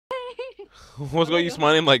What's got you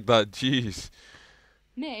smiling like that? Jeez.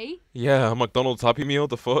 Me? Yeah, a McDonald's Happy Meal.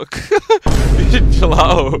 The fuck? You should chill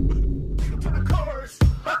out.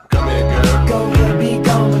 Come here, girl. Go ahead, be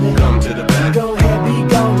gone with it. Come to the back. Go ahead,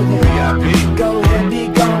 be gone with it. VIP. Go ahead, be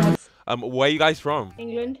gone with it. Where are you guys from?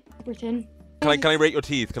 England. Britain. Can I rate your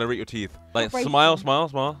teeth? Can I rate your teeth? Like, smile, smile,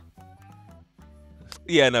 smile.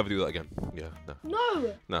 Yeah, never do that again. Yeah, no.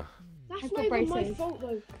 No. No. That's not even my fault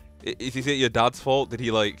though. Is it your dad's fault? Did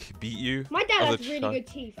he like beat you? My dad as has a really child? good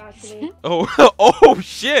teeth, actually. Oh, oh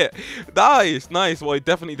shit! Nice, nice. Well, it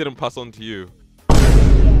definitely didn't pass on to you.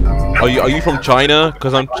 Are you from China?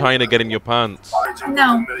 Cause I'm trying to get in your pants.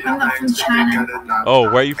 No, I'm not from China. Oh,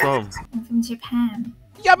 where are you from? I'm from Japan.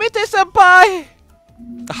 Yamete senpai.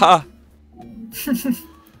 Ha.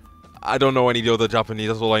 I don't know any of the other Japanese.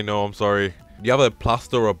 That's all I know. I'm sorry. Do you have a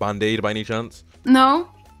plaster or a band-aid by any chance? No.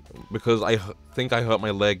 Because I think I hurt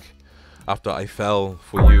my leg after I fell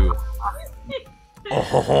for you.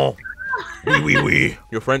 Oh, wee.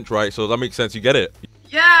 You're French, right? So that makes sense. You get it.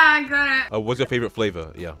 Yeah, I got it. What's your favorite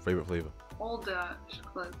flavor? Yeah, favorite flavor. All the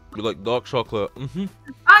chocolate. You like dark chocolate? Mm-hmm.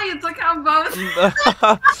 Ah, you took out both.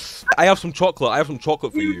 I have some chocolate. I have some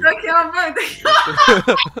chocolate for you. You took out both.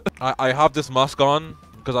 I have this mask on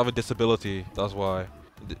because I have a disability. That's why.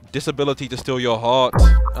 Disability to steal your heart.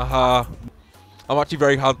 Aha. I'm actually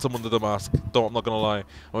very handsome under the mask. I'm not gonna lie.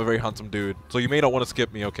 I'm a very handsome dude. So you may not want to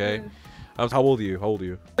skip me, okay? How old are you? How old are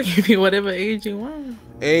you? Give me whatever age you want.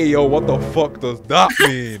 Hey, yo, what the fuck does that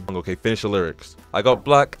mean? Okay, finish the lyrics. I got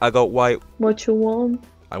black, I got white. What you want?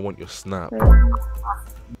 I want your snap.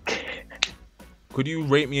 Could you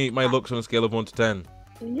rate my looks on a scale of 1 to 10?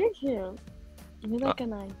 You're cute. You're like a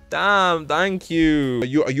 9. Damn, thank you.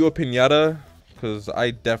 Are you a piñata? Because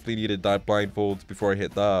I definitely needed that blindfolds before I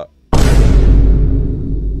hit that.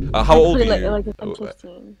 How old are you? Like a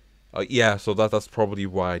 15. Yeah, so that's probably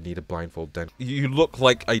why I need a blindfold then. You look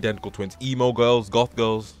like identical twins. Emo girls, goth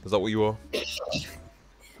girls. Is that what you are?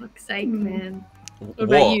 Fuck's sake, man. What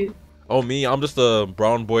about you? Oh, me? I'm just a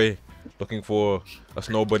brown boy looking for a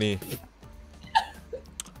snow bunny.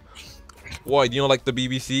 What, you know, like the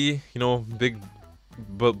BBC? You know, big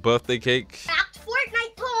birthday cake? Cracked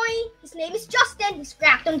Fortnite toy. His name is Justin. He's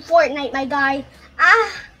cracked on Fortnite, my guy.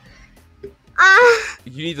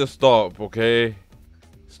 You need to stop, okay?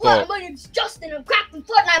 Stop. Well, my name's Justin. I'm cracked on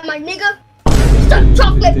Fortnite, my nigga. Some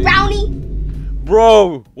chocolate brownie.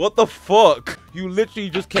 Bro, what the fuck? You literally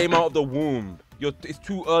just came out of the womb. It's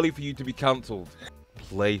too early for you to be cancelled.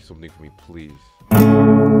 Play something for me, please.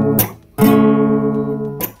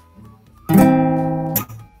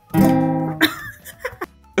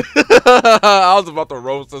 I was about to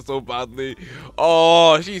roast her so badly.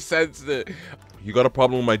 Oh, she sensed it. You got a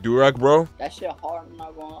problem with my durag, bro? That shit hard, I'm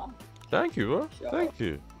not gonna lie. Thank you, bro. Thank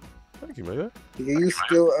you. Thank you, man. Yeah, you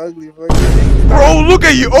still ugly, bro. Bro, look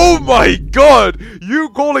at you. Oh my god. You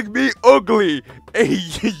calling me ugly. Hey,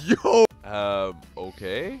 yo.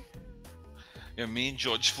 Okay. Yeah, me and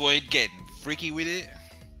George Floyd getting freaky with it.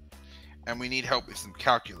 And we need help with some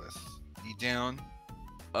calculus. You down?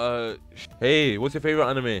 Hey, what's your favorite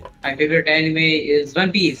anime? My favorite anime is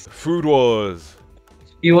One Piece. Food Wars.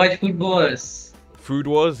 You watch Food Wars? Food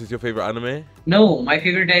Wars is your favorite anime? No, my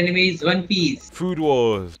favorite anime is One Piece. Food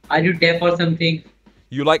Wars. Are you deaf or something?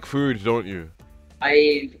 You like food, don't you?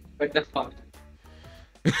 What the fuck?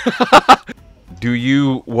 Do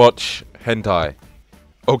you watch hentai?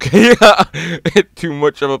 Okay. Too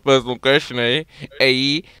much of a personal question, eh?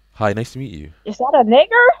 Hey. Hi, nice to meet you. Is that a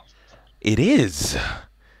nigger? It is.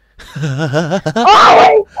 Oh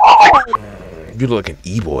my god! You look like an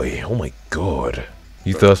e-boy. Oh my god.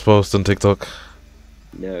 You thirst post on TikTok?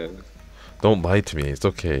 No. Don't lie to me. It's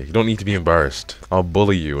okay. You don't need to be embarrassed. I'll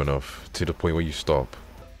bully you enough to the point where you stop.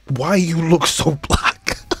 Why you look so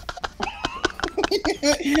black?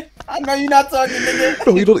 I know you're not talking, nigga.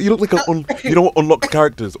 Bro, you look like you know what? Unlocked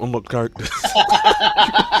characters. Unlocked characters.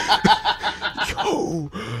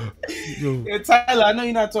 Yo. Yeah, Tyler, I know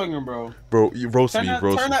you're not talking, bro. Bro, you roast me.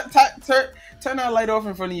 Turn that light off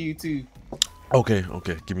in front of you too. Okay.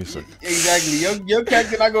 Give me a sec. Exactly. Your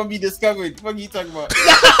character not gonna be discovered. What are you talking about?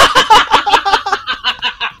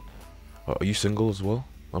 Are you single as well?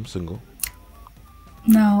 I'm single.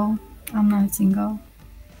 No, I'm not single.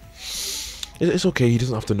 It's okay. He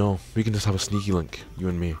doesn't have to know. We can just have a sneaky link, you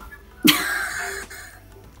and me.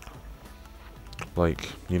 Like,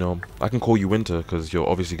 you know, I can call you Winter because you're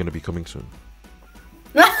obviously going to be coming soon.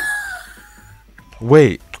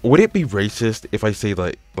 Wait, would it be racist if I say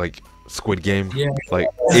like Squid Game? Yeah. Like,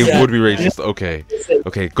 it would be racist. Okay.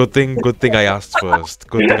 Okay, good thing I asked first.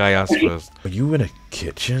 Good thing I asked first. Are you in a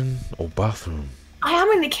kitchen or bathroom? I am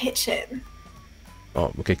in the kitchen.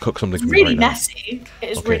 Oh, okay. Cook something It's for me really right now. messy. It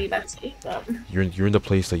is Okay. really messy. You're in the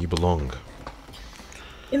place that you belong.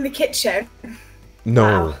 In the kitchen.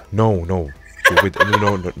 No, no, no. You're with,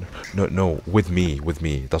 no. With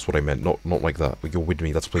me. That's what I meant. Not like that. You're with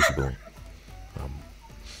me. That's the place you belong.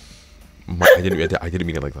 I didn't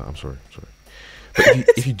mean it like that. I'm sorry. But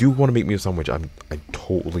if you do want to make me a sandwich, I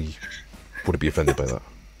totally wouldn't be offended by that.